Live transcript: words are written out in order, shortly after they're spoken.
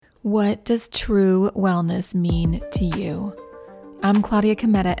What does true wellness mean to you? I'm Claudia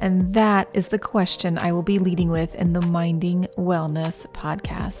Cometa, and that is the question I will be leading with in the Minding Wellness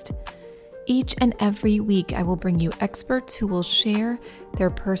podcast. Each and every week, I will bring you experts who will share their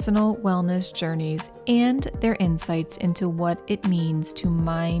personal wellness journeys and their insights into what it means to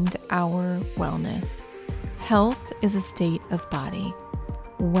mind our wellness. Health is a state of body.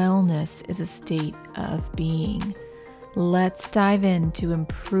 Wellness is a state of being. Let's dive into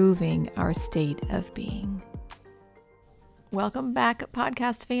improving our state of being. Welcome back,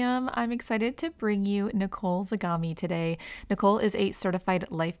 podcast fam. I'm excited to bring you Nicole Zagami today. Nicole is a certified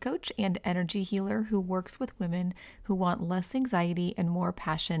life coach and energy healer who works with women who want less anxiety and more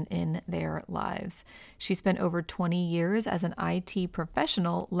passion in their lives. She spent over 20 years as an IT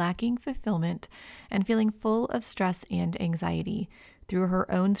professional lacking fulfillment and feeling full of stress and anxiety. Through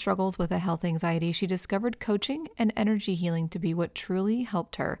her own struggles with a health anxiety, she discovered coaching and energy healing to be what truly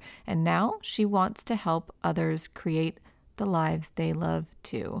helped her. And now she wants to help others create the lives they love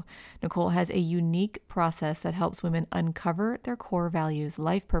too. Nicole has a unique process that helps women uncover their core values,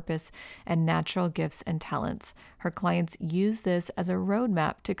 life purpose, and natural gifts and talents. Her clients use this as a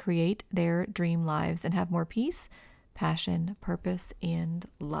roadmap to create their dream lives and have more peace, passion, purpose, and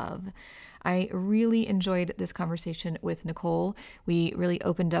love. I really enjoyed this conversation with Nicole. We really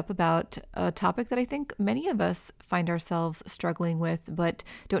opened up about a topic that I think many of us find ourselves struggling with, but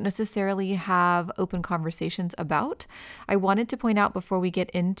don't necessarily have open conversations about. I wanted to point out before we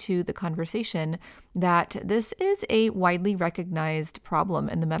get into the conversation that this is a widely recognized problem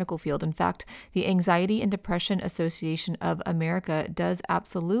in the medical field. In fact, the Anxiety and Depression Association of America does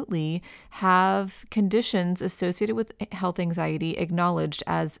absolutely have conditions associated with health anxiety acknowledged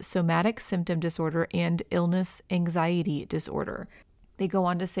as somatic symptom disorder and illness anxiety disorder. They go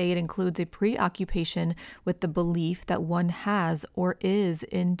on to say it includes a preoccupation with the belief that one has or is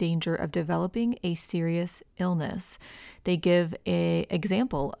in danger of developing a serious illness. They give an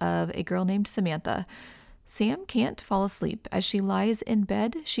example of a girl named Samantha. Sam can't fall asleep. As she lies in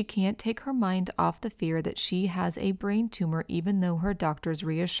bed, she can't take her mind off the fear that she has a brain tumor, even though her doctors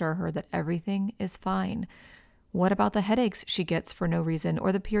reassure her that everything is fine. What about the headaches she gets for no reason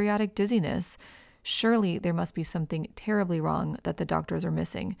or the periodic dizziness? Surely there must be something terribly wrong that the doctors are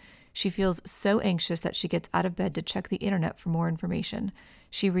missing. She feels so anxious that she gets out of bed to check the internet for more information.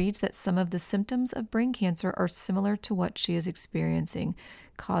 She reads that some of the symptoms of brain cancer are similar to what she is experiencing,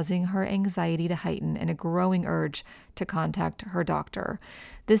 causing her anxiety to heighten and a growing urge to contact her doctor.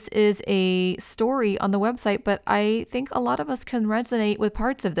 This is a story on the website, but I think a lot of us can resonate with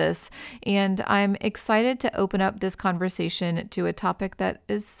parts of this. And I'm excited to open up this conversation to a topic that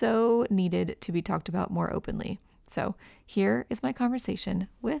is so needed to be talked about more openly. So here is my conversation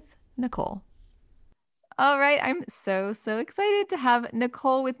with Nicole. All right, I'm so excited to have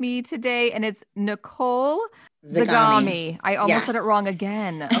Nicole with me today, and it's Nicole Zagami. I almost said it wrong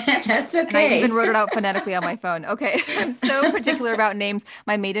again. Okay. That's okay. And I even wrote it out phonetically on my phone. Okay. I'm so particular about names.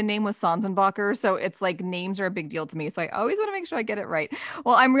 My maiden name was Sanzenbacher, so it's like names are a big deal to me. So I always want to make sure I get it right.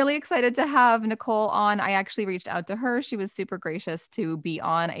 Well, I'm really excited to have Nicole on. I actually reached out to her. She was super gracious to be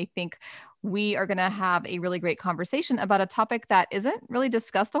on. I think we are going to have a really great conversation about a topic that isn't really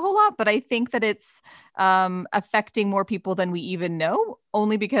discussed a whole lot, but I think that it's affecting more people than we even know,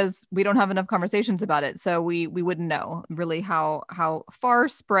 only because we don't have enough conversations about it. So we wouldn't know really how far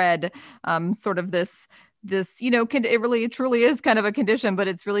spread sort of this it really truly is kind of a condition, but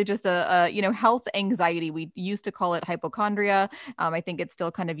it's really just a health anxiety. We used to call it hypochondria. I think it's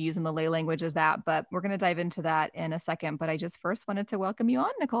still kind of used in the lay language as that, but we're going to dive into that in a second. But I just first wanted to welcome you on,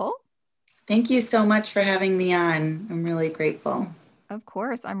 Nicole. Thank you so much for having me on. I'm really grateful. Of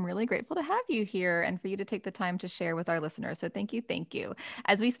course, I'm really grateful to have you here and for you to take the time to share with our listeners. So thank you. Thank you.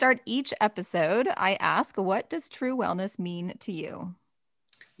 As we start each episode, I ask, what does true wellness mean to you?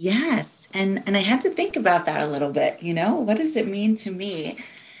 Yes. And I had to think about that a little bit. What does it mean to me?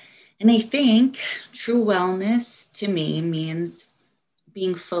 And I think true wellness to me means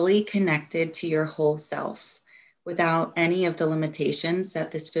being fully connected to your whole self without any of the limitations that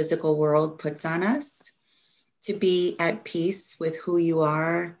this physical world puts on us, to be at peace with who you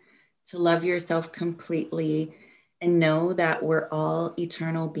are, to love yourself completely, and know that we're all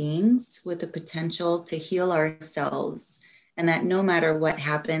eternal beings with the potential to heal ourselves, and that no matter what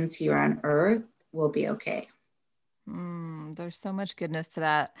happens here on earth, we'll be okay. There's so much goodness to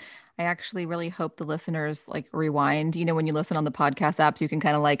that. I actually really hope the listeners like rewind. You know, when you listen on the podcast apps, you can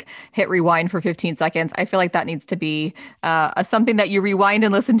kind of like hit rewind for 15 seconds. I feel like that needs to be something that you rewind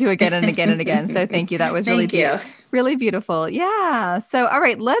and listen to again and again and again. So thank you. That was Thank you. really beautiful. Yeah. So, all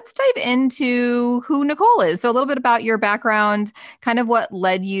right, let's dive into who Nicole is. So, a little bit about your background, kind of what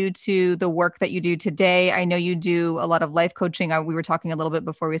led you to the work that you do today. I know you do a lot of life coaching. We were talking a little bit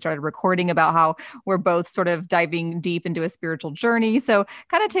before we started recording about how we're both sort of diving deep into a spiritual journey. So,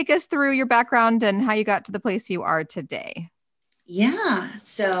 kind of take us through your background and how you got to the place you are today. Yeah.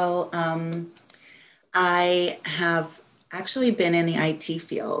 So I have actually been in the IT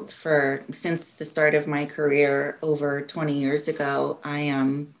field for since the start of my career over 20 years ago.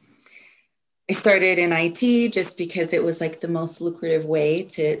 I started in IT just because it was like the most lucrative way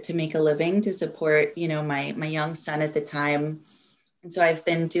to make a living to support, my young son at the time. And so I've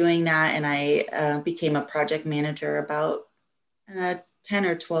been doing that, and I became a project manager about 10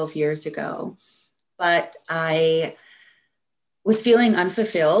 or 12 years ago. But I was feeling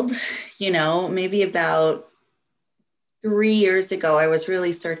unfulfilled, maybe about 3 years ago. I was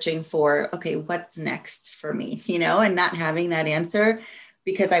really searching for, okay, what's next for me, and not having that answer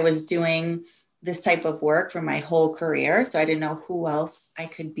because I was doing this type of work for my whole career. So I didn't know who else I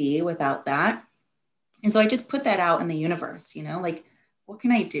could be without that. And so I just put that out in the universe, like, what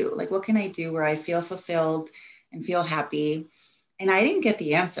can I do? Like, what can I do where I feel fulfilled and feel happy? And I didn't get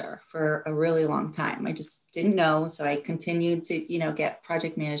the answer for a really long time. I just didn't know. So I continued to, get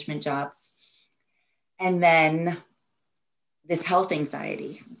project management jobs. And then this health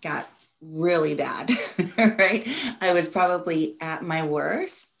anxiety got really bad, right? I was probably at my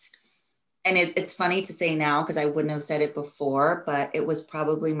worst. And it's funny to say now because I wouldn't have said it before, but it was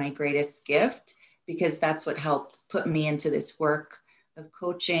probably my greatest gift because that's what helped put me into this work of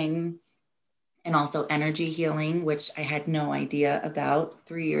coaching and also energy healing, which I had no idea about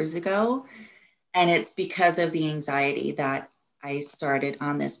 3 years ago. And it's because of the anxiety that I started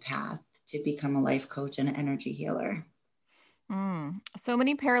on this path to become a life coach and an energy healer. So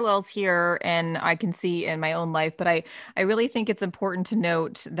many parallels here, and I can see in my own life, but I really think it's important to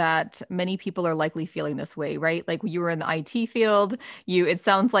note that many people are likely feeling this way, right? Like you were in the IT field, it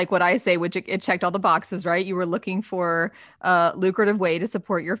sounds like what I say, which it checked all the boxes, right? You were looking for a lucrative way to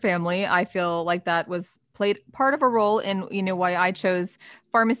support your family. I feel like that was played part of a role in, why I chose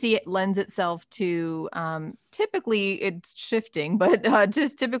pharmacy. It lends itself to typically it's shifting, but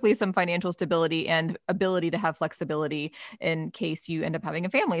just typically some financial stability and ability to have flexibility in case you end up having a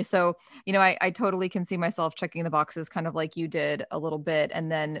family. So, I totally can see myself checking the boxes kind of like you did a little bit, and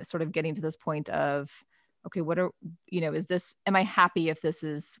then sort of getting to this point of, okay, am I happy if this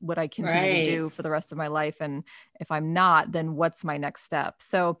is what I continue to Right. do for the rest of my life? And if I'm not, then what's my next step?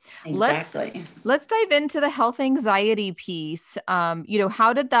 So let's, Exactly. let's dive into the health anxiety piece.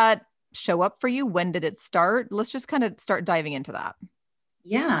 How did that show up for you? When did it start? Let's just kind of start diving into that.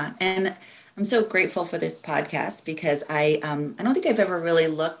 Yeah. And I'm so grateful for this podcast because I don't think I've ever really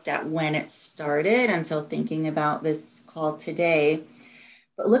looked at when it started until thinking about this call today.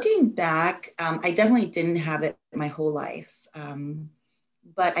 But looking back, I definitely didn't have it my whole life.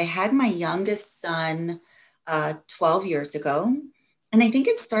 But I had my youngest son 12 years ago. And I think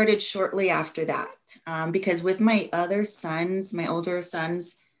it started shortly after that because with my other sons, my older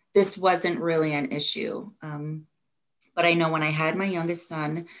sons, this wasn't really an issue. But I know when I had my youngest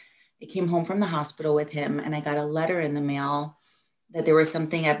son, I came home from the hospital with him and I got a letter in the mail that there was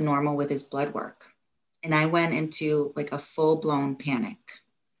something abnormal with his blood work. And I went into like a full blown panic.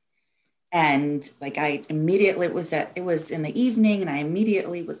 And like I immediately it was in the evening and I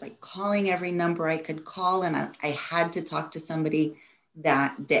immediately was like calling every number I could call. And I had to talk to somebody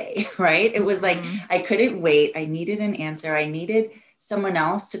that day, right? It was like I couldn't wait. I needed an answer. I needed someone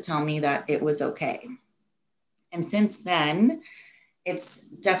else to tell me that it was okay. And since then, it's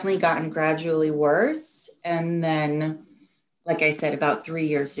definitely gotten gradually worse. And then, like I said, about 3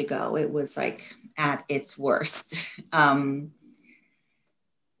 years ago, it was like at its worst.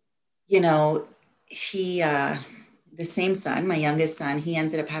 You know, the same son, my youngest son, he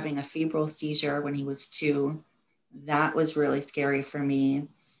ended up having a febrile seizure when he was 2. That was really scary for me.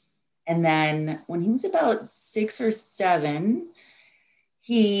 And then when he was about 6 or 7,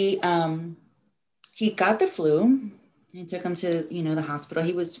 he got the flu. I took him to, the hospital.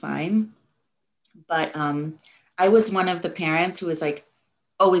 He was fine. But I was one of the parents who was like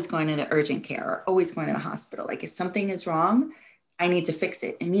always going to the urgent care or always going to the hospital. Like if something is wrong, I need to fix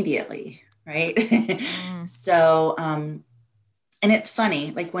it immediately. Right. So, and it's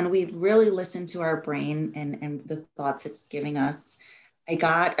funny, like when we really listen to our brain and the thoughts it's giving us, I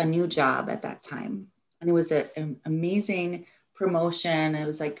got a new job at that time and it was an amazing promotion. It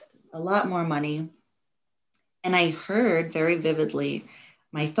was like a lot more money. And I heard very vividly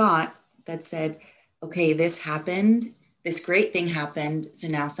my thought that said, okay, this happened. This great thing happened. So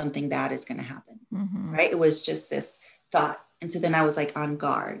now something bad is going to happen. Mm-hmm. Right. It was just this thought. And so then I was like on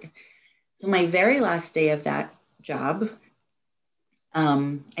guard. So my very last day of that job,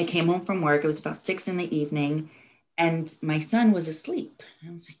 I came home from work. It was about 6 p.m. and my son was asleep. And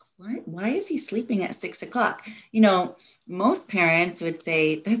I was like, what? Why is he sleeping at 6 o'clock? Most parents would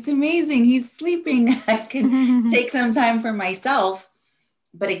say, that's amazing. He's sleeping. I can take some time for myself.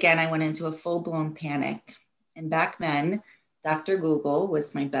 But again, I went into a full-blown panic. And back then, Dr. Google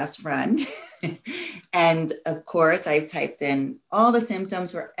was my best friend. And of course, I typed in all the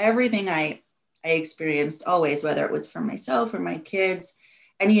symptoms for everything I experienced always, whether it was for myself or my kids.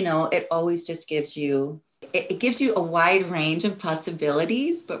 And, it always just gives you, it gives you a wide range of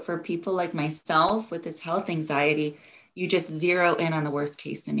possibilities. But for people like myself with this health anxiety, you just zero in on the worst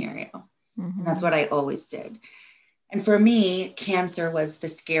case scenario. Mm-hmm. And that's what I always did. And for me, cancer was the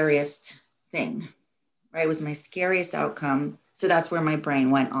scariest thing, right? It was my scariest outcome. So that's where my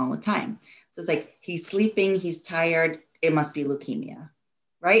brain went all the time. So it's like, he's sleeping, he's tired, it must be leukemia,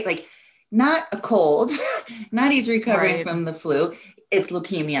 right? Like, not a cold, not he's recovering from the flu, it's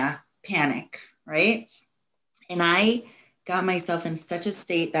leukemia, panic, right? And I got myself in such a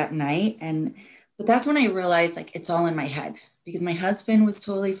state that night. But that's when I realized, like, it's all in my head, because my husband was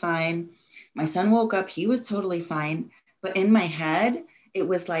totally fine. My son woke up, he was totally fine. But in my head, it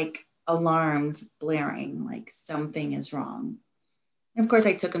was like alarms blaring, like something is wrong. And of course,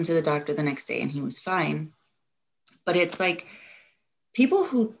 I took him to the doctor the next day and he was fine. But it's like people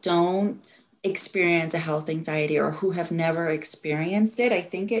who don't experience a health anxiety or who have never experienced it, I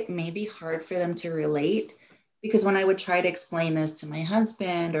think it may be hard for them to relate, because when I would try to explain this to my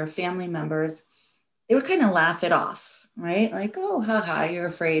husband or family members, they would kind of laugh it off, right? Like, oh, haha, you're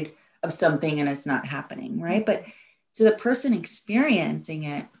afraid of something and it's not happening, right? But to the person experiencing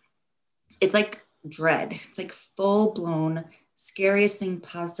it, it's like dread. It's like full-blown, scariest thing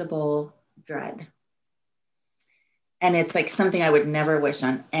possible dread. And it's like something I would never wish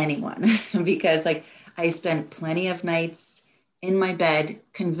on anyone because like I spent plenty of nights in my bed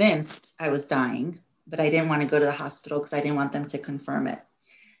convinced I was dying, but I didn't want to go to the hospital because I didn't want them to confirm it.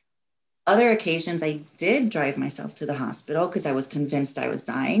 Other occasions, I did drive myself to the hospital because I was convinced I was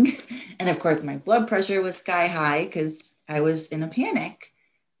dying. And of course, my blood pressure was sky high because I was in a panic,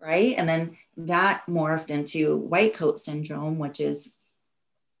 right? And then that morphed into white coat syndrome, which is,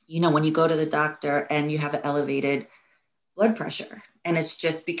 when you go to the doctor and you have an elevated blood pressure. And it's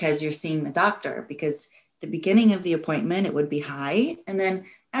just because you're seeing the doctor, because the beginning of the appointment, it would be high. And then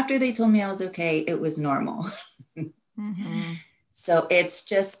after they told me I was okay, it was normal. Mm-hmm. So it's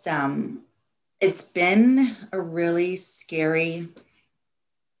just, it's been a really scary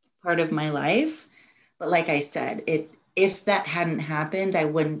part of my life. But like I said, if that hadn't happened, I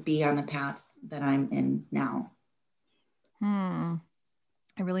wouldn't be on the path that I'm in now.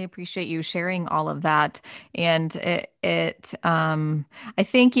 I really appreciate you sharing all of that. And I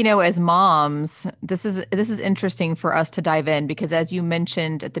think, as moms, this is interesting for us to dive in, because as you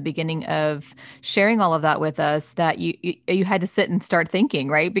mentioned at the beginning of sharing all of that with us, that you had to sit and start thinking,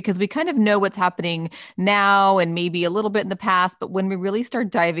 right? Because we kind of know what's happening now and maybe a little bit in the past, but when we really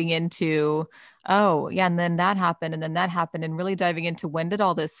start diving into, oh yeah, and then that happened, and then that happened, and really diving into when did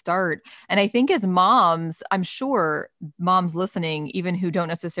all this start? And I think as moms, I'm sure moms listening, even who don't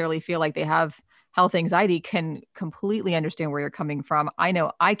necessarily feel like they have health anxiety, can completely understand where you're coming from. I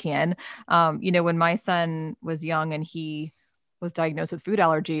know I can. When my son was young and he was diagnosed with food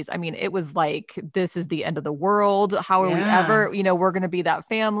allergies, I mean, it was like, this is the end of the world. How are we ever, we're going to be that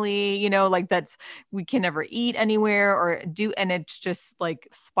family, like we can never eat anywhere or do. And it's just like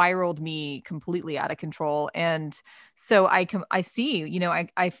spiraled me completely out of control. And so I see,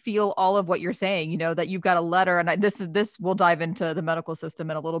 I feel all of what you're saying, that you've got a letter, and this we'll dive into the medical system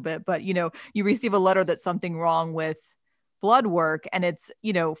in a little bit, but you receive a letter that's something wrong with blood work, and it's,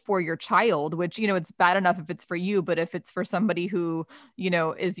 for your child, which, it's bad enough if it's for you, but if it's for somebody who,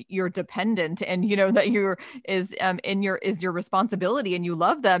 is your dependent, and, that is your responsibility, and you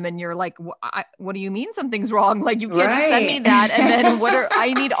love them, and you're like, what do you mean something's wrong? Like, you can't just send me that. And then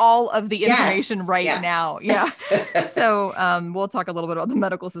I need all of the information now. Yeah. So, we'll talk a little bit about the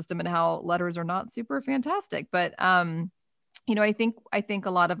medical system and how letters are not super fantastic, but, I think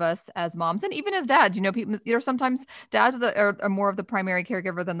a lot of us as moms, and even as dads, people, sometimes dads are more of the primary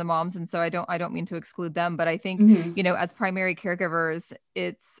caregiver than the moms. And so I don't mean to exclude them, but I think, as primary caregivers,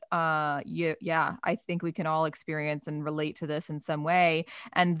 it's, I think we can all experience and relate to this in some way.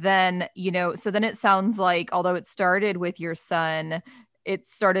 And then, so then it sounds like, although it started with your son, it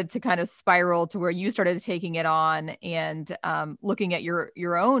started to kind of spiral to where you started taking it on and looking at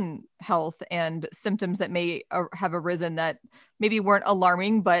your own health and symptoms that may have arisen that maybe weren't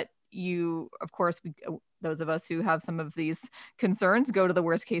alarming, but you, of course, those of us who have some of these concerns go to the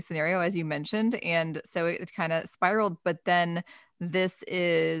worst case scenario, as you mentioned. And so it kind of spiraled. But then this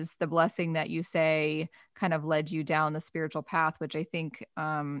is the blessing that you say kind of led you down the spiritual path, which I think,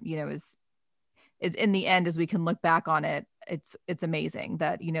 is in the end, as we can look back on it, it's amazing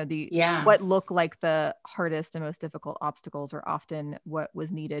that, Yeah. what look like the hardest and most difficult obstacles are often what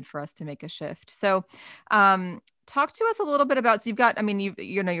was needed for us to make a shift. So, talk to us a little bit about, so you've got, I mean,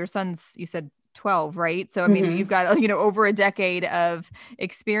 your son's, you said 12, right? So, I mean, Mm-hmm. you've got, over a decade of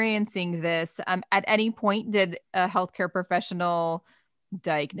experiencing this. At any point, did a healthcare professional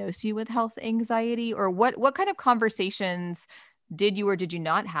diagnose you with health anxiety, or what kind of conversations did you or did you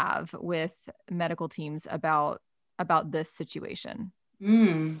not have with medical teams about this situation?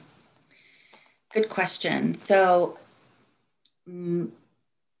 Mm, good question. So, mm,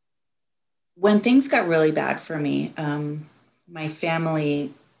 when things got really bad for me, my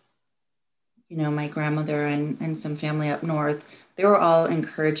family, my grandmother and some family up north, they were all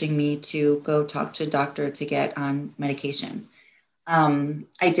encouraging me to go talk to a doctor to get on medication.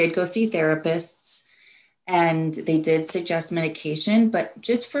 I did go see therapists and they did suggest medication, but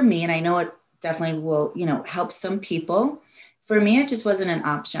just for me, and I know it definitely will, help some people. For me, it just wasn't an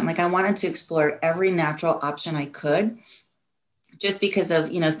option. Like I wanted to explore every natural option I could just because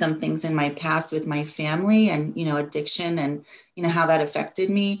of, some things in my past with my family and, addiction and, how that affected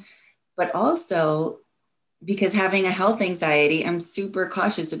me. But also because having a health anxiety, I'm super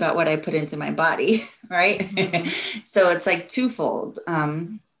cautious about what I put into my body, right? Mm-hmm. So it's like twofold.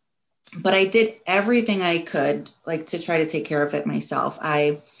 But I did everything I could, like to try to take care of it myself.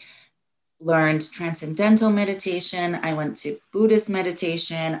 I learned transcendental meditation. I went to Buddhist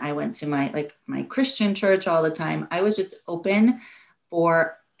meditation. I went to my Christian church all the time. I was just open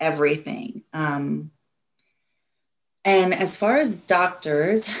for everything. And as far as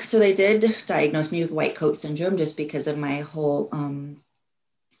doctors, so they did diagnose me with white coat syndrome just because of my whole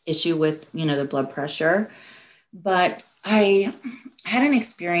issue with, the blood pressure. But I had an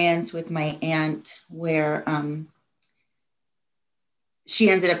experience with my aunt where she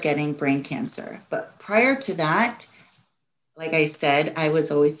ended up getting brain cancer. But prior to that, like I said, I was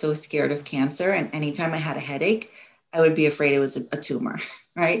always so scared of cancer. And anytime I had a headache, I would be afraid it was a tumor,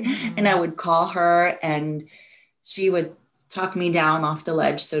 right? And I Mm-hmm. would call her and she would talk me down off the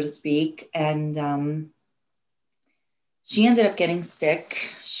ledge, so to speak. And she ended up getting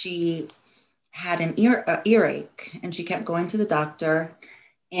sick. She had an earache and she kept going to the doctor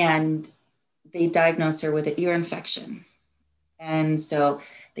and they diagnosed her with an ear infection. And so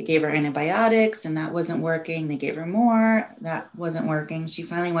they gave her antibiotics and that wasn't working. They gave her more, that wasn't working. She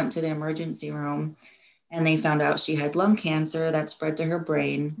finally went to the emergency room and they found out she had lung cancer that spread to her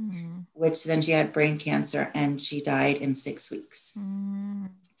brain, Mm-hmm. which then she had brain cancer and she died in 6 weeks. Mm-hmm.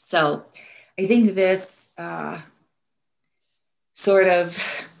 So I think this sort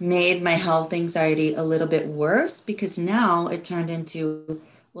of made my health anxiety a little bit worse because now it turned into,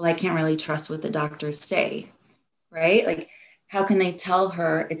 well, I can't really trust what the doctors say, right? Like, how can they tell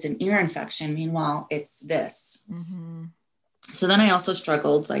her it's an ear infection? Meanwhile, it's this. Mm-hmm. So then I also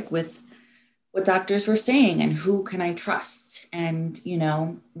struggled like with what doctors were saying and who can I trust? And,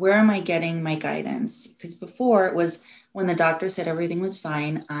 where am I getting my guidance? Because before it was when the doctor said everything was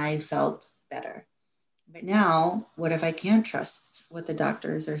fine, I felt better. But now, what if I can't trust what the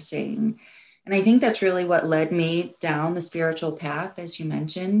doctors are saying? And I think that's really what led me down the spiritual path, as you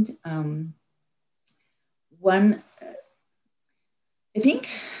mentioned. One, I think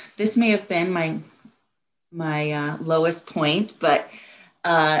this may have been my lowest point, but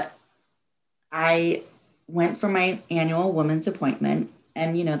uh, I went for my annual women's appointment,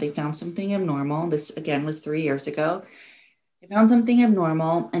 and they found something abnormal. This again was 3 years ago. They found something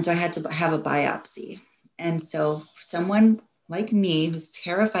abnormal, and so I had to have a biopsy. And so, someone like me who's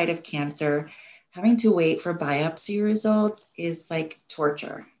terrified of cancer, having to wait for biopsy results is like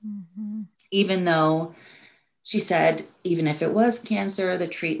torture. Mm-hmm. Even though she said, even if it was cancer, the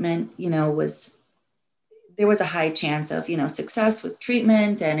treatment, was there was a high chance of, success with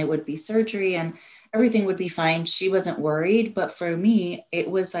treatment and it would be surgery and everything would be fine. She wasn't worried. But for me,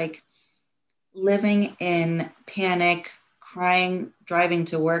 it was like living in panic, crying, driving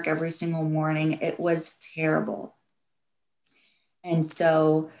to work every single morning. It was terrible. And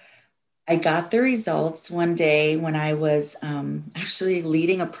so I got the results one day when I was actually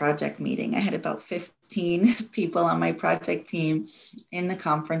leading a project meeting. I had about 15 people on my project team in the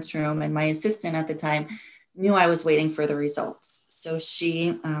conference room, and my assistant at the time knew I was waiting for the results. So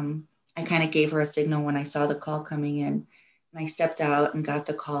I kind of gave her a signal when I saw the call coming in, and I stepped out and got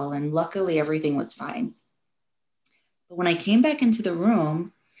the call, and luckily everything was fine. But when I came back into the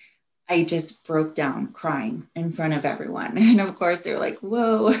room, I just broke down crying in front of everyone. And of course, they were like,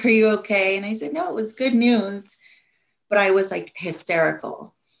 "Whoa, are you okay?" And I said, "No, it was good news." But I was like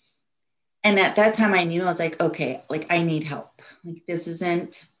hysterical. And at that time, I knew I was like, okay, like I need help. Like this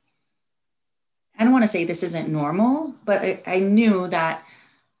isn't, I don't want to say this isn't normal, but I knew that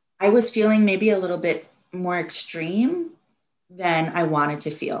I was feeling maybe a little bit more extreme than I wanted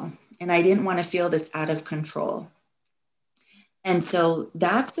to feel. And I didn't want to feel this out of control. And so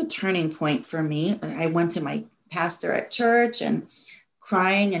that's the turning point for me. I went to my pastor at church and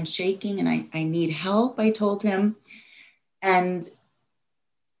crying and shaking, and I need help, I told him. And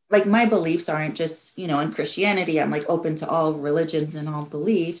like my beliefs aren't just, in Christianity, I'm like open to all religions and all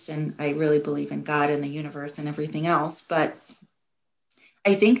beliefs. And I really believe in God and the universe and everything else. But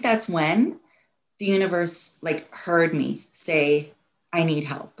I think that's when the universe like heard me say, I need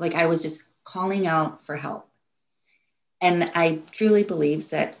help. Like I was just calling out for help. And I truly believe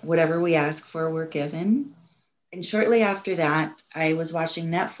that whatever we ask for, we're given. And shortly after that, I was watching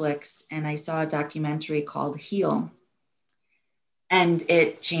Netflix and I saw a documentary called Heal, and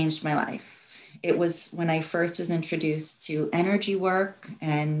it changed my life. It was when I first was introduced to energy work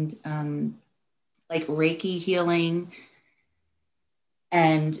and like Reiki healing,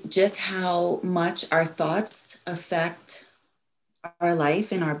 and just how much our thoughts affect our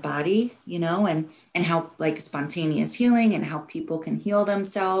life and our body, and how like spontaneous healing and how people can heal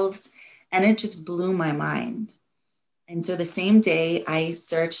themselves. And it just blew my mind. And so the same day I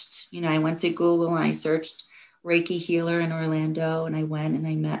searched, I went to Google and I searched Reiki healer in Orlando, and I went and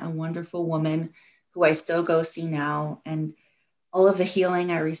I met a wonderful woman who I still go see now. And all of the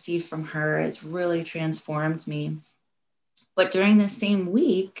healing I received from her has really transformed me. But during the same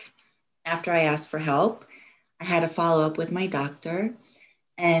week, after I asked for help, I had a follow up with my doctor.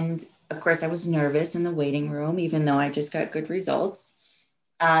 And of course, I was nervous in the waiting room, even though I just got good results.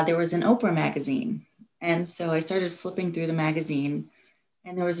 There was an Oprah magazine. And so I started flipping through the magazine,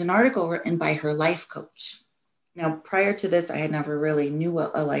 and there was an article written by her life coach. Now, prior to this, I had never really knew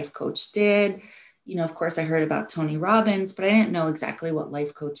what a life coach did. Of course, I heard about Tony Robbins, but I didn't know exactly what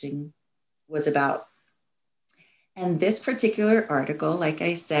life coaching was about. And this particular article, like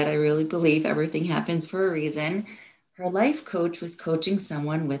I said, I really believe everything happens for a reason. Her life coach was coaching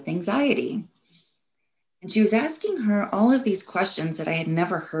someone with anxiety. And she was asking her all of these questions that I had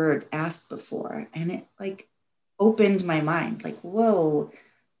never heard asked before. And it like opened my mind, like, whoa,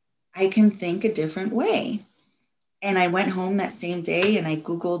 I can think a different way. And I went home that same day and I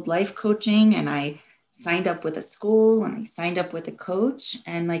Googled life coaching, and I signed up with a school and I signed up with a coach.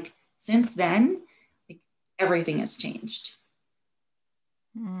 And like since then, like everything has changed.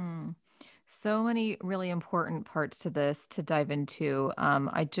 Mm. So many really important parts to this to dive into.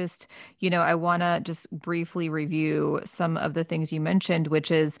 I just, I want to just briefly review some of the things you mentioned,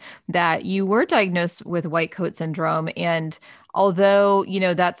 which is that you were diagnosed with white coat syndrome. And although,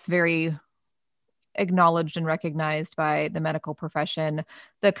 that's very acknowledged and recognized by the medical profession,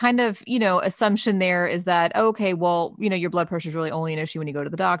 the kind of assumption there is that, okay, well, your blood pressure is really only an issue when you go to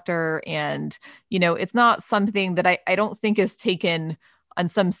the doctor, and it's not something that I don't think is taken on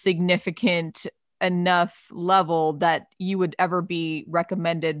some significant enough level that you would ever be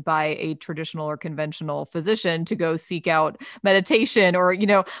recommended by a traditional or conventional physician to go seek out meditation, or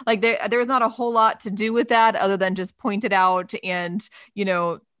like there's not a whole lot to do with that other than just point it out and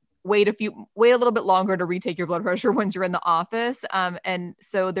wait a little bit longer to retake your blood pressure once you're in the office. And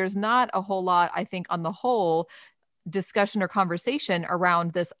so there's not a whole lot, I think, on the whole, discussion or conversation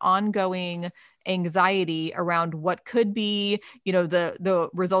around this ongoing anxiety around what could be, the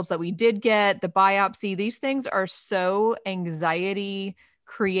results that we did get, the biopsy. These things are so anxiety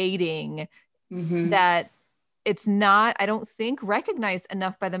creating Mm-hmm. that it's not, I don't think, recognized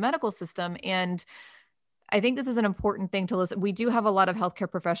enough by the medical system. And I think this is an important thing to listen. We do have a lot of healthcare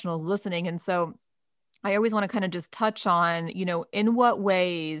professionals listening. And so I always want to kind of just touch on, in what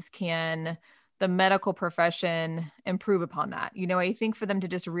ways can the medical profession improve upon that? I think for them to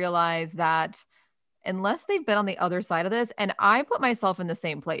just realize that unless they've been on the other side of this, and I put myself in the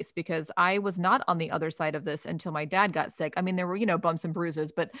same place because I was not on the other side of this until my dad got sick. I mean, there were, bumps and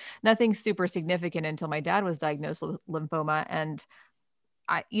bruises, but nothing super significant until my dad was diagnosed with lymphoma. And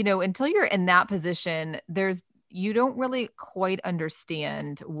until you're in that position, you don't really quite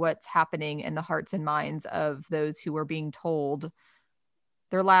understand what's happening in the hearts and minds of those who are being told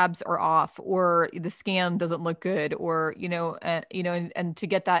their labs are off, or the scan doesn't look good, or, and to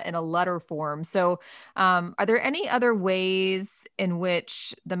get that in a letter form. So, are there any other ways in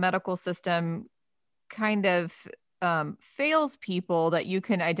which the medical system kind of fails people that you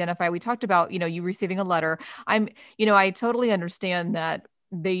can identify? We talked about, you receiving a letter. I totally understand that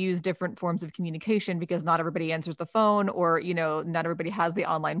they use different forms of communication because not everybody answers the phone, or, not everybody has the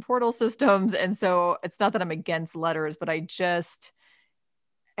online portal systems. And so it's not that I'm against letters, but I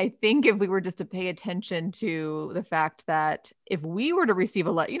think if we were just to pay attention to the fact that if we were to receive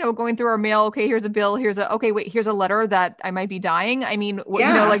a letter, going through our mail, okay, here's a bill, here's a letter that I might be dying. I mean,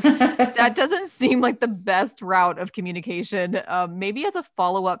 Yeah. like that doesn't seem like the best route of communication. Maybe as a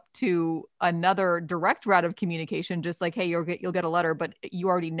follow-up to another direct route of communication, just like, hey, you'll get a letter, but you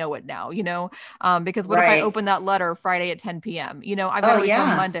already know it now, because what if I Right. open that letter Friday at 10 p.m.? I've got Oh, to wait till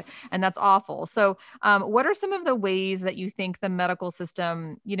yeah. Monday, and that's awful. So, what are some of the ways that you think the medical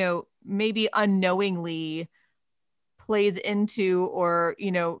system, maybe unknowingly plays into, or,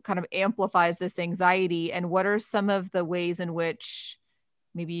 kind of amplifies this anxiety? And what are some of the ways in which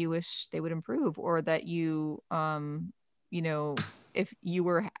maybe you wish they would improve, or that you know, if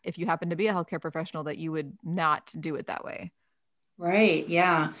you happen to be a healthcare professional, that you would not do it that way? Right.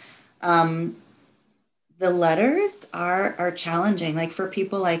 Yeah. Um, the letters are challenging. Like for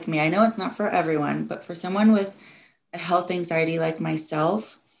people like me, I know it's not for everyone, but for someone with a health anxiety like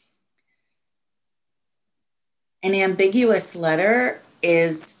myself, an ambiguous letter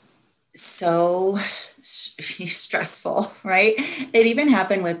is so stressful, right? It even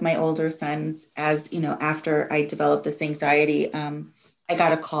happened with my older sons. As after I developed this anxiety, I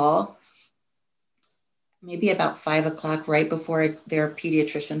got a call maybe about 5 o'clock, right before their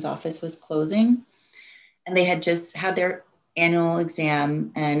pediatrician's office was closing, and they had just had their annual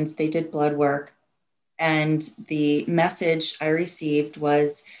exam and they did blood work, and the message I received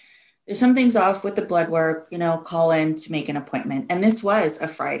was, there's some things off with the blood work, call in to make an appointment. And this was a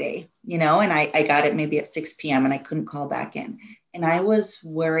Friday, and I got it maybe at 6 p.m. and I couldn't call back in. And I was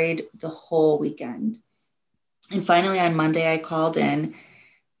worried the whole weekend. And finally on Monday, I called in,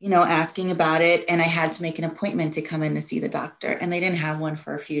 asking about it. And I had to make an appointment to come in to see the doctor. And they didn't have one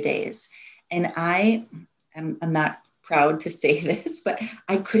for a few days. And I'm not proud to say this, but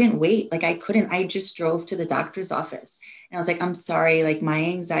I couldn't wait. Like I just drove to the doctor's office and I was like, I'm sorry, like my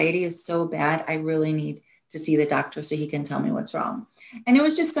anxiety is so bad. I really need to see the doctor so he can tell me what's wrong. And it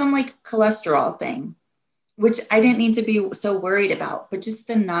was just some like cholesterol thing, which I didn't need to be so worried about, but just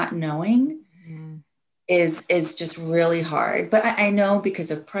the not knowing is just really hard. But I know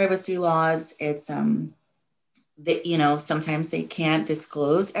because of privacy laws, it's that sometimes they can't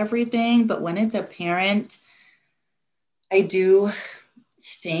disclose everything, but when it's a parent, I do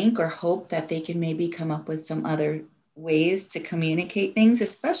think or hope that they can maybe come up with some other ways to communicate things,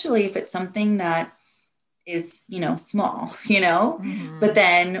 especially if it's something that is, small, but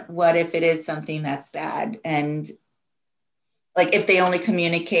then what if it is something that's bad? And like, if they only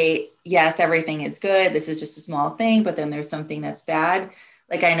communicate, yes, everything is good, this is just a small thing, but then there's something that's bad.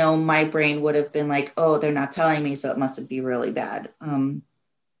 Like, I know my brain would have been like, oh, they're not telling me, so it must be really bad.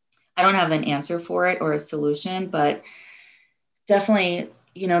 I don't have an answer for it or a solution, but definitely,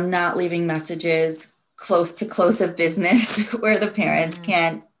 not leaving messages close to close of business where the parents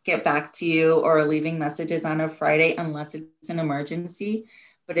can't get back to you, or leaving messages on a Friday unless it's an emergency.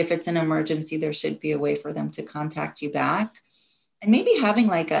 But if it's an emergency, there should be a way for them to contact you back. And maybe having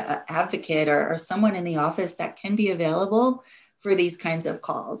like a advocate or someone in the office that can be available for these kinds of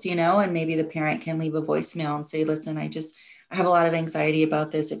calls, and maybe the parent can leave a voicemail and say, listen, I have a lot of anxiety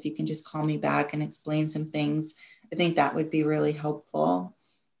about this. If you can just call me back and explain some things, I think that would be really helpful.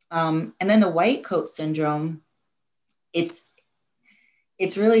 And then the white coat syndrome, it's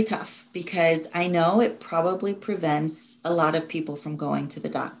really tough because I know it probably prevents a lot of people from going to the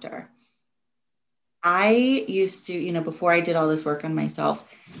doctor. I used to, before I did all this work on myself,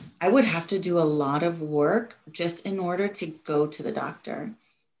 I would have to do a lot of work just in order to go to the doctor.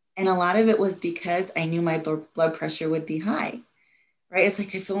 And a lot of it was because I knew my blood pressure would be high, right? It's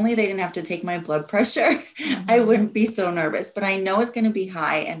like, if only they didn't have to take my blood pressure, I wouldn't be so nervous. But I know it's going to be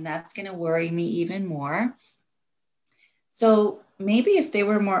high, and that's going to worry me even more. So maybe if they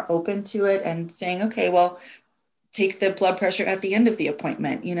were more open to it and saying, okay, well, take the blood pressure at the end of the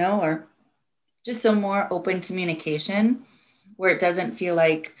appointment, or just some more open communication where it doesn't feel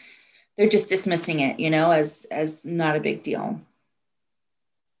like they're just dismissing it, as not a big deal.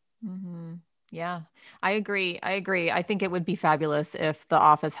 Yeah, I agree. I think it would be fabulous if the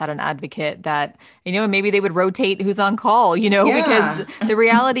office had an advocate that, maybe they would rotate who's on call, because Yeah. the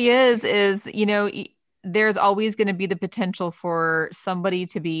reality is, there's always going to be the potential for somebody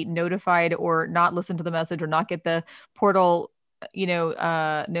to be notified or not listen to the message or not get the portal,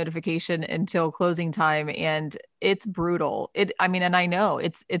 notification until closing time. And it's brutal. I mean, and I know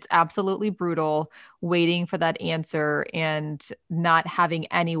it's absolutely brutal waiting for that answer and not having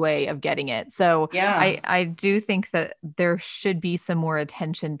any way of getting it. So Yeah. I do think that there should be some more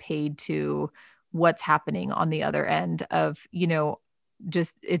attention paid to what's happening on the other end of,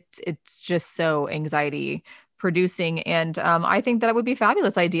 just it's just so anxiety producing. And I think that it would be a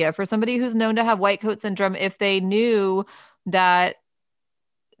fabulous idea for somebody who's known to have white coat syndrome if they knew that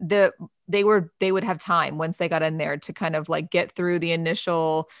they would have time once they got in there to kind of like get through the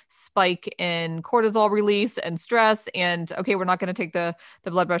initial spike in cortisol release and stress, and okay, we're not going to take the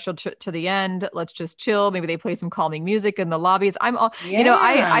blood pressure to the end, let's just chill. Maybe they play some calming music in the lobbies. I'm all,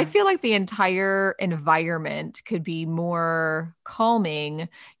 I Yeah. feel like the entire environment could be more calming,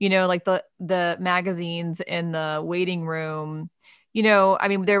 like the magazines in the waiting room, I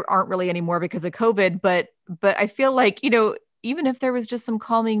mean, there aren't really anymore because of COVID, but I feel like, even if there was just some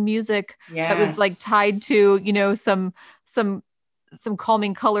calming music that was like tied Yes. to, some some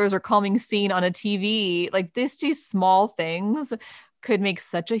calming colors or calming scene on a TV, like these small things could make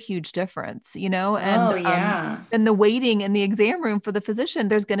such a huge difference, Oh, and yeah. and the waiting in the exam room for the physician,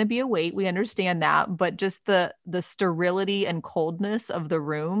 there's going to be a wait. We understand that, but just the sterility and coldness of the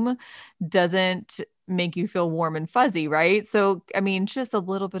room doesn't make you feel warm and fuzzy, right? So, I mean, just a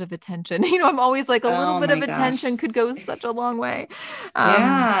little bit of attention. I'm always like a little Oh bit my of gosh. attention could go such a long way. Um,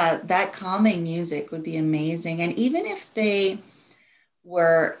 Yeah, that calming music would be amazing. And even if they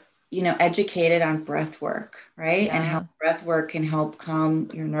were, educated on breath work, right? And how yeah. breath work can help calm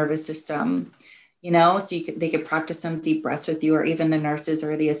your nervous system, so they could practice some deep breaths with you, or even the nurses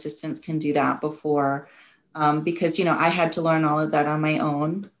or the assistants can do that before. Because, I had to learn all of that on my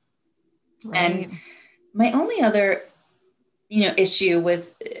own. And Right. my only other, issue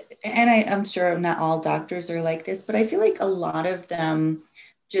with, and I'm sure not all doctors are like this, but I feel like a lot of them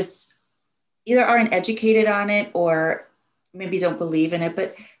just either aren't educated on it or maybe don't believe in it,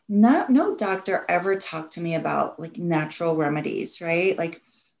 but no doctor ever talked to me about like natural remedies, right? Like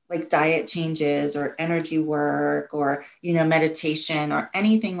diet changes or energy work or, meditation or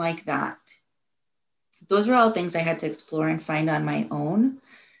anything like that. Those are all things I had to explore and find on my own.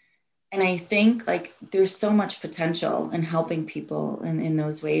 And I think like there's so much potential in helping people in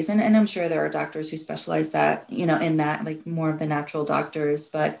those ways. And I'm sure there are doctors who specialize that, in that, like more of the natural doctors,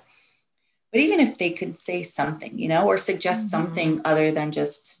 but even if they could say something, or suggest Mhm. something other than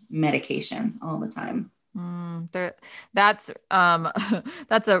just medication all the time. That's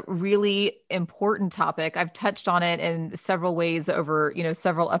that's a really important topic. I've touched on it in several ways over,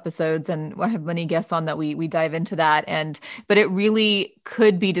 several episodes, and I have many guests on that we dive into that. And but it really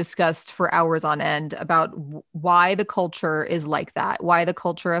could be discussed for hours on end about why the culture is like that, why the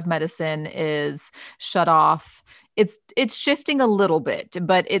culture of medicine is shut off. It's shifting a little bit,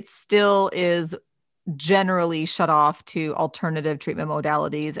 but it still is generally shut off to alternative treatment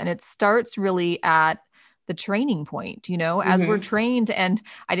modalities. And it starts really at the training point, as we're Mm-hmm. trained. And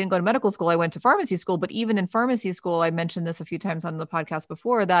I didn't go to medical school, I went to pharmacy school, but even in pharmacy school, I mentioned this a few times on the podcast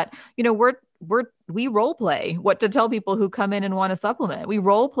before that, we role play what to tell people who come in and want a supplement. We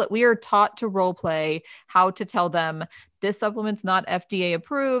role play, we are taught to role play how to tell them this supplement's not FDA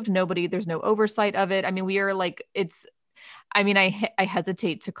approved. There's no oversight of it. I mean, we are like, I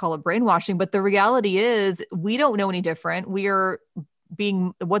hesitate to call it brainwashing, but the reality is we don't know any different. We are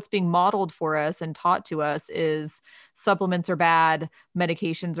what's being modeled for us and taught to us is supplements are bad,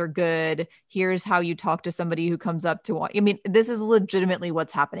 medications are good. Here's how you talk to somebody who comes up to want. I mean, this is legitimately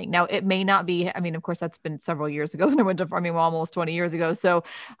what's happening. Now, it may not be, I mean, of course, that's been several years ago that I went to, almost 20 years ago. So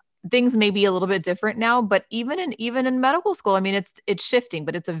things may be a little bit different now, but even in medical school, I mean, it's shifting,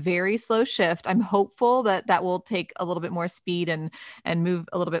 but it's a very slow shift. I'm hopeful that that will take a little bit more speed and move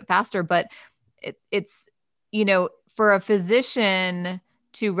a little bit faster. But it's for a physician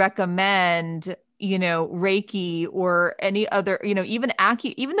to recommend Reiki or any other, even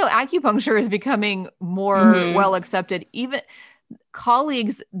though acupuncture is becoming more Mm-hmm. well accepted, even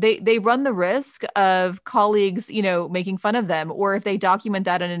colleagues, they run the risk of colleagues making fun of them, or if they document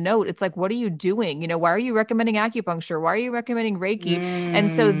that in a note, it's like, what are you doing? Why are you recommending acupuncture? Why are you recommending Reiki?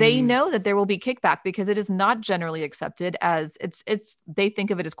 And so they Mm. know that there will be kickback because it is not generally accepted as it's they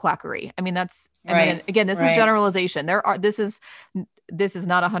think of it as quackery. I mean, and Right. again, this is Right. generalization. This is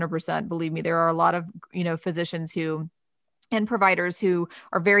not 100%, believe me. There are a lot of physicians who and providers who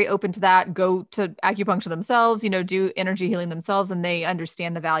are very open to that, go to acupuncture themselves, do energy healing themselves, and they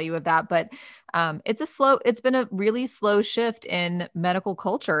understand the value of that. But it's been a really slow shift in medical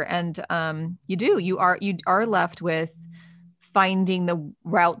culture. And you are left with finding the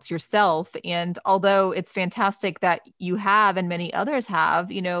routes yourself. And although it's fantastic that you have and many others have,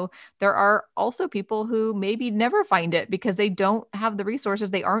 there are also people who maybe never find it because they don't have the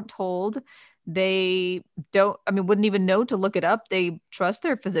resources. They aren't told. They wouldn't even know to look it up. They trust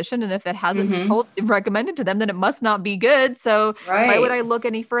their physician. And if it hasn't been recommended to them, then it must not be good. So why would I look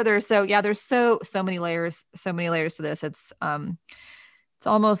any further? So yeah, there's so many layers to this. It's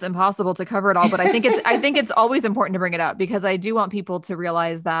almost impossible to cover it all, but I think it's always important to bring it up because I do want people to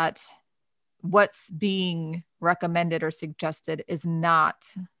realize that what's being recommended or suggested is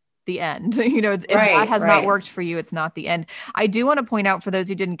not the end. If that has not worked for you, it's not the end. I do want to point out for those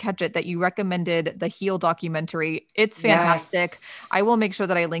who didn't catch it that you recommended the Heal documentary. It's fantastic. Yes. I will make sure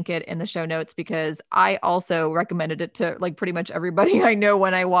that I link it in the show notes because I also recommended it to like pretty much everybody I know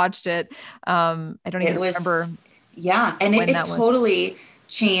when I watched it. I don't even remember. Yeah. And it totally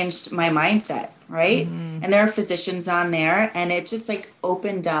changed my mindset. Right. Mm-hmm. And there are physicians on there and it just like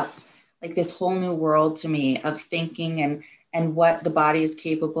opened up like this whole new world to me of thinking and what the body is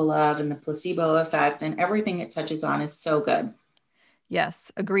capable of and the placebo effect and everything it touches on is so good.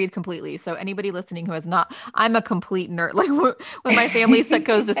 Yes, agreed completely. So anybody listening who has not, I'm a complete nerd. Like when my family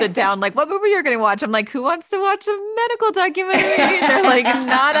goes to sit down, like, what movie you're going to watch? I'm like, who wants to watch a medical documentary? They're like,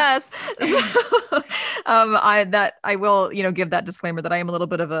 not us. So, I will, give that disclaimer that I am a little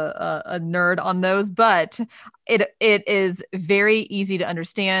bit of a nerd on those, but it is very easy to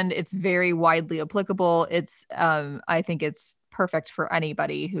understand. It's very widely applicable. I think it's perfect for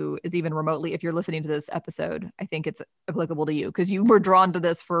anybody who is even remotely, if you're listening to this episode, I think it's applicable to you because you were drawn to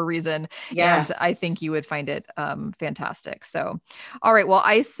this for a reason. Yes. And I think you would find it fantastic. So, all right. Well,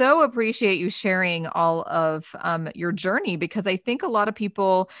 I so appreciate you sharing all of your journey because I think a lot of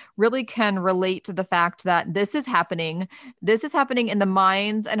people really can relate to the fact that this is happening. This is happening in the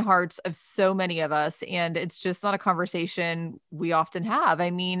minds and hearts of so many of us. And it's just not a conversation we often have.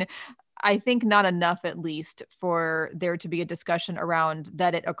 I mean, I think not enough, at least, for there to be a discussion around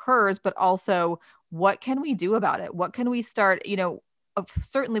that it occurs, but also what can we do about it? What can we start?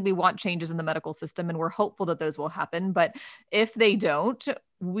 Certainly we want changes in the medical system and we're hopeful that those will happen. But if they don't,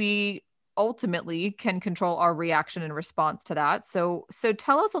 we ultimately can control our reaction and response to that. So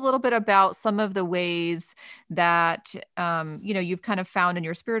tell us a little bit about some of the ways that, you've kind of found in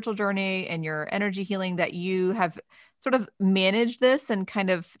your spiritual journey and your energy healing that you have sort of managed this and kind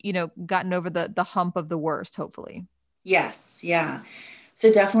of, gotten over the hump of the worst, hopefully. Yes. Yeah.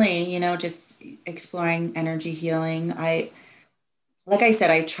 So definitely, just exploring energy healing. Like I said,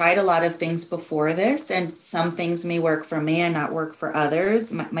 I tried a lot of things before this, and some things may work for me and not work for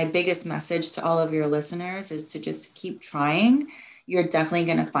others. My biggest message to all of your listeners is to just keep trying. You're definitely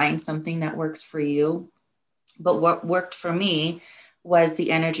going to find something that works for you. But what worked for me was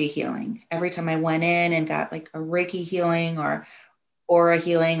the energy healing. Every time I went in and got like a Reiki healing or aura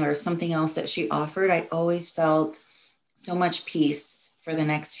healing or something else that she offered, I always felt so much peace for the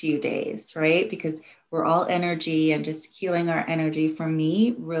next few days, right? Because we're all energy and just healing our energy for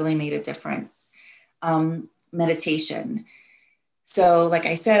me really made a difference. Meditation. So like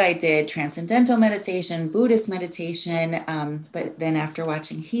I said, I did transcendental meditation, Buddhist meditation, but then after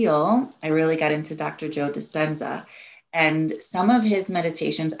watching Heal, I really got into Dr. Joe Dispenza. And some of his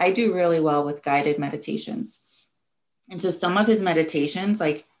meditations, I do really well with guided meditations. And so some of his meditations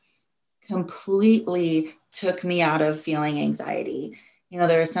like completely took me out of feeling anxiety.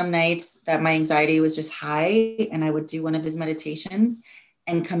 There are some nights that my anxiety was just high and I would do one of his meditations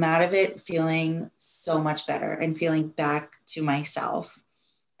and come out of it feeling so much better and feeling back to myself.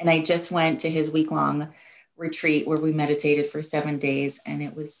 And I just went to his week-long retreat where we meditated for 7 days and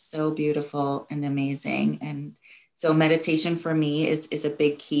it was so beautiful and amazing. And so meditation for me is a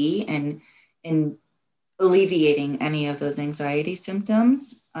big key in alleviating any of those anxiety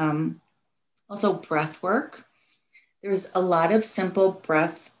symptoms. Also breath work. There's a lot of simple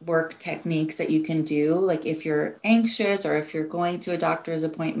breath work techniques that you can do. Like if you're anxious or if you're going to a doctor's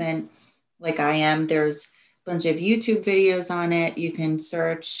appointment, like I am, there's a bunch of YouTube videos on it. You can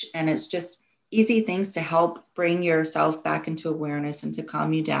search and it's just easy things to help bring yourself back into awareness and to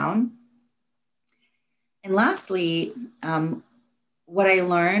calm you down. And lastly, what I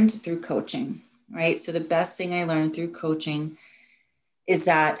learned through coaching, right? So the best thing I learned through coaching is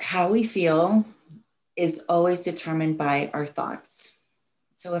that how we feel is always determined by our thoughts.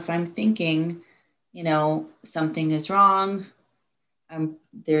 So if I'm thinking, something is wrong,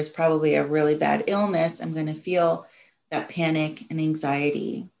 there's probably a really bad illness, I'm going to feel that panic and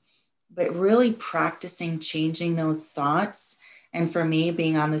anxiety, but really practicing changing those thoughts. And for me,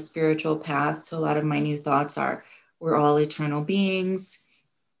 being on the spiritual path, so a lot of my new thoughts are, we're all eternal beings.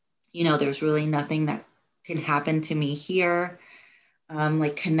 There's really nothing that can happen to me here.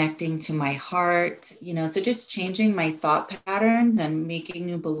 Like connecting to my heart, so just changing my thought patterns and making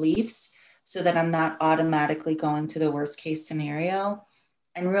new beliefs so that I'm not automatically going to the worst case scenario,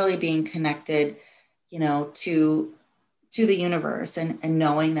 and really being connected, to the universe, and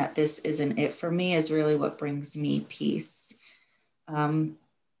knowing that this isn't it for me is really what brings me peace. And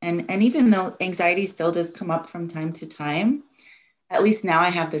even though anxiety still does come up from time to time, at least now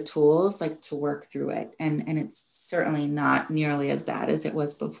I have the tools like to work through it. And it's certainly not nearly as bad as it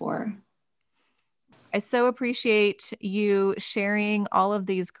was before. I so appreciate you sharing all of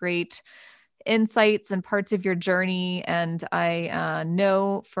these great insights and parts of your journey. And I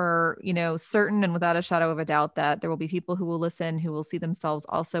know for, certain and without a shadow of a doubt that there will be people who will listen, who will see themselves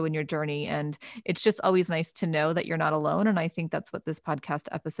also in your journey. And it's just always nice to know that you're not alone. And I think that's what this podcast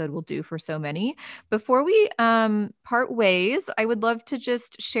episode will do for so many. Before we part ways, I would love to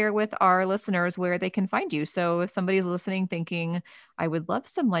just share with our listeners where they can find you. So if somebody's listening thinking, I would love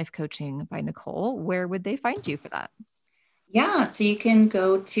some life coaching by Nicole, where would they find you for that? Yeah, so you can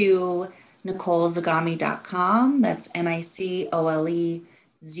go to NicoleZagami.com. That's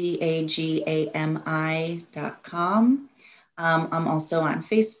NicoleZagami.com. I'm also on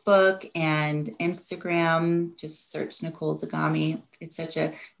Facebook and Instagram. Just search Nicole Zagami. It's such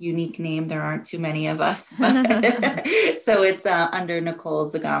a unique name. There aren't too many of us. So it's under Nicole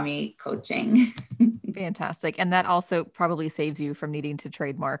Zagami Coaching. Fantastic. And that also probably saves you from needing to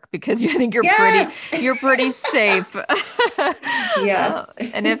trademark, because I think you're pretty safe.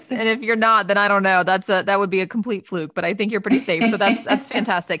 Yes. And if you're not, then I don't know. That would be a complete fluke, but I think you're pretty safe. So that's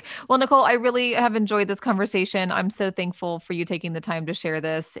fantastic. Well, Nicole, I really have enjoyed this conversation. I'm so thankful for you taking the time to share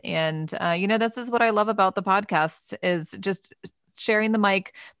this. And this is what I love about the podcast, is just sharing the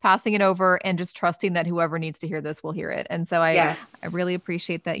mic, passing it over, and just trusting that whoever needs to hear this will hear it. And so I really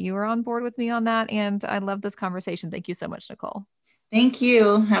appreciate that you were on board with me on that. And I love this conversation. Thank you so much, Nicole. Thank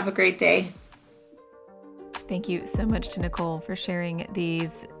you. Have a great day. Thank you so much to Nicole for sharing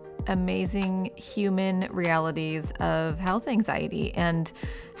these amazing human realities of health anxiety, and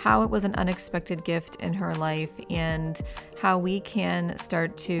how it was an unexpected gift in her life, and how we can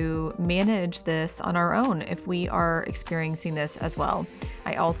start to manage this on our own if we are experiencing this as well.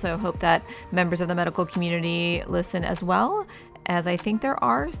 I also hope that members of the medical community listen as well, as I think there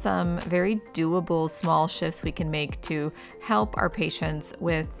are some very doable small shifts we can make to help our patients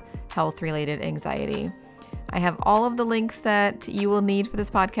with health-related anxiety. I have all of the links that you will need for this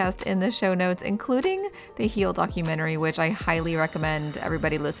podcast in the show notes, including the Heal documentary, which I highly recommend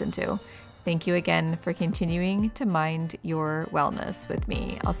everybody listen to. Thank you again for continuing to mind your wellness with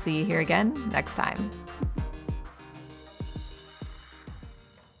me. I'll see you here again next time.